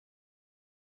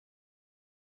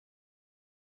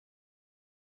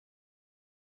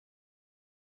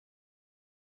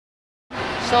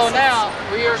So now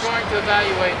we are going to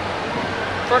evaluate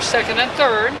first, second, and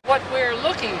third. What we're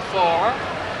looking for,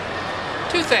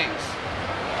 two things.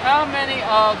 How many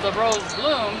of the rose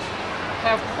blooms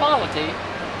have quality,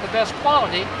 the best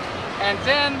quality, and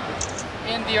then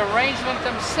in the arrangement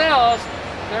themselves,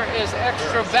 there is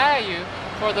extra value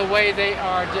for the way they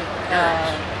are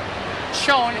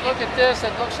shown. Look at this,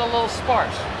 it looks a little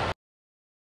sparse.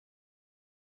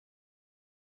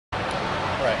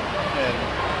 Right,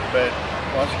 but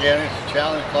once again, it's a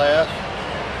challenge class,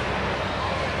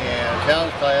 and a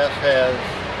challenge class has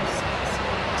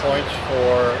points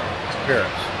for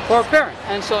appearance. For appearance.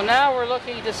 And so now we're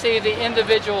looking to see the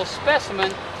individual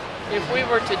specimen. If we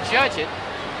were to judge it,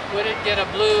 would it get a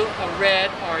blue, a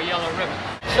red, or a yellow ribbon?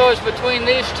 So it's between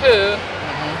these two.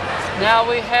 Now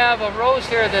we have a rose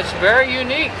here that's very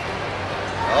unique.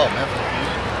 Oh, Memphis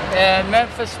music. And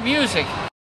Memphis music.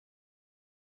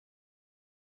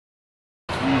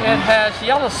 It has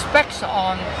yellow specks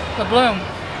on the bloom,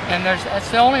 and that's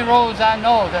the only rose I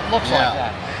know that looks like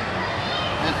that.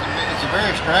 It's a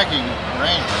very striking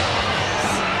arrangement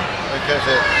because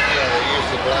they use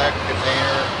the black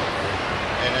container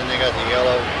and then they got the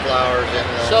yellow flowers in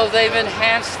there. So they've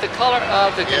enhanced the color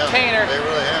of the container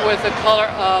with the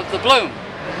color of the bloom.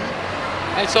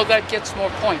 And so that gets more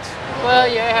points. Well,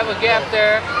 you have a gap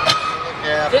there.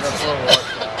 This is a little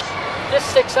washed out. This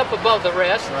sticks up above the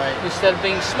rest instead of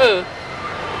being smooth.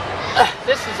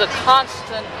 This is a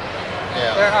constant.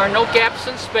 There are no gaps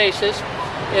and spaces.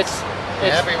 It's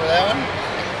happy with that one?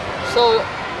 So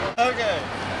okay.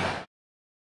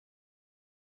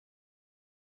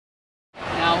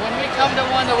 Now when we come to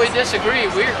one that we disagree,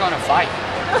 we're going to fight.